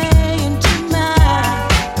body's saying to mine.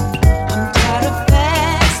 I'm tired of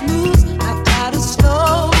fast moves, I've got a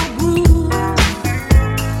slow groove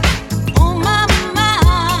on my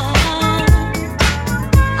mind.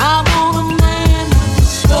 I want a man with a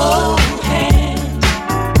slow hand.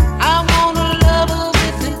 I want a lover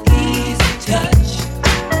with an easy touch.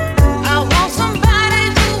 I want somebody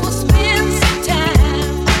who will spend some time,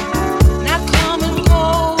 not come and go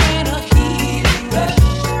in a heated rush.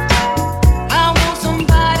 I want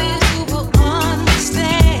somebody who will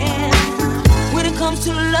understand. When it comes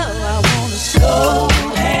to love, I want a slow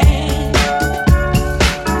hand.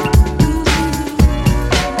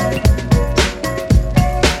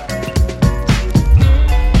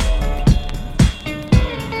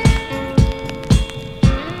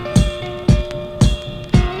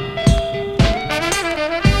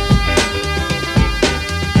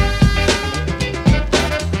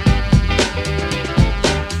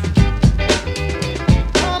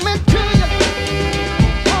 coming to you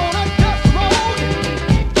on a dust road.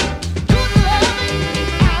 Good loving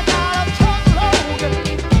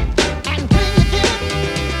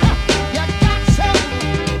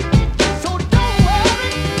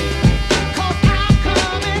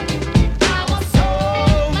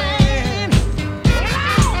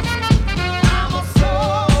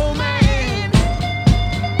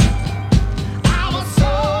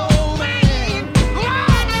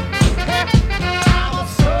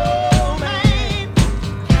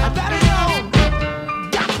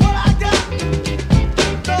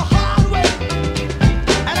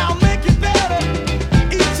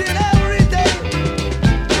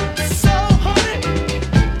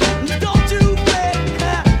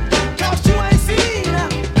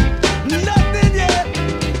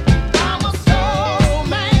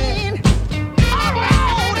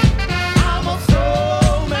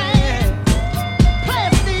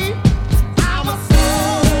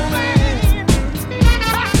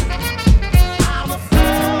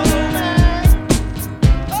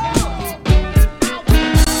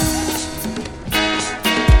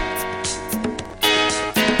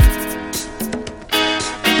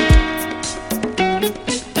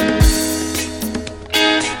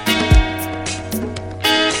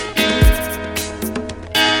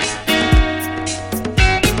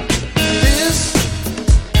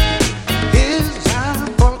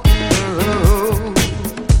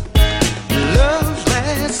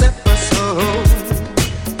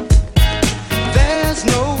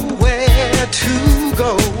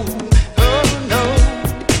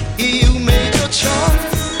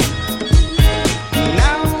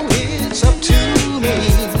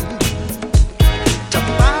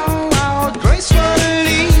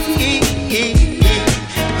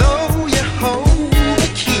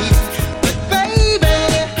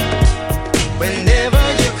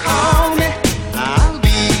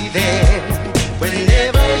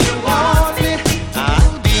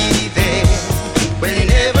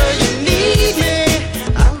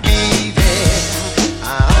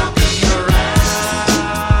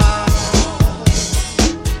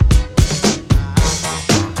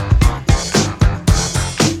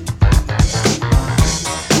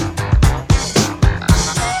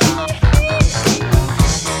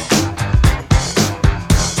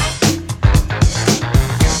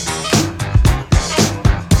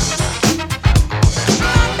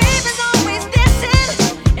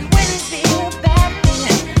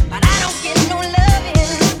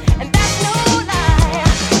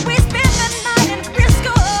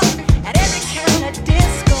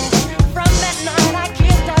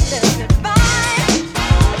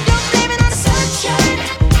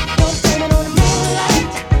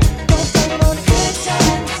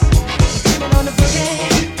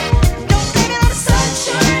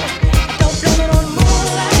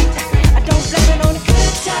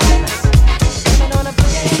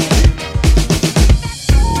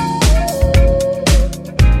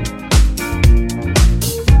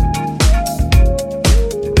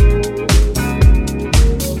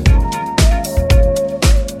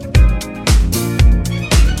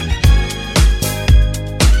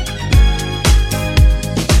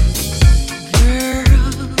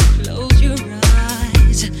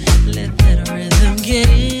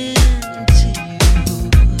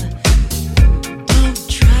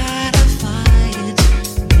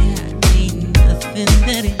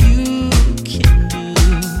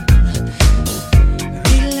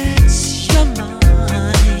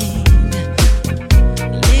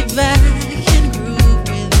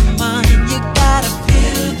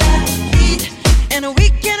and we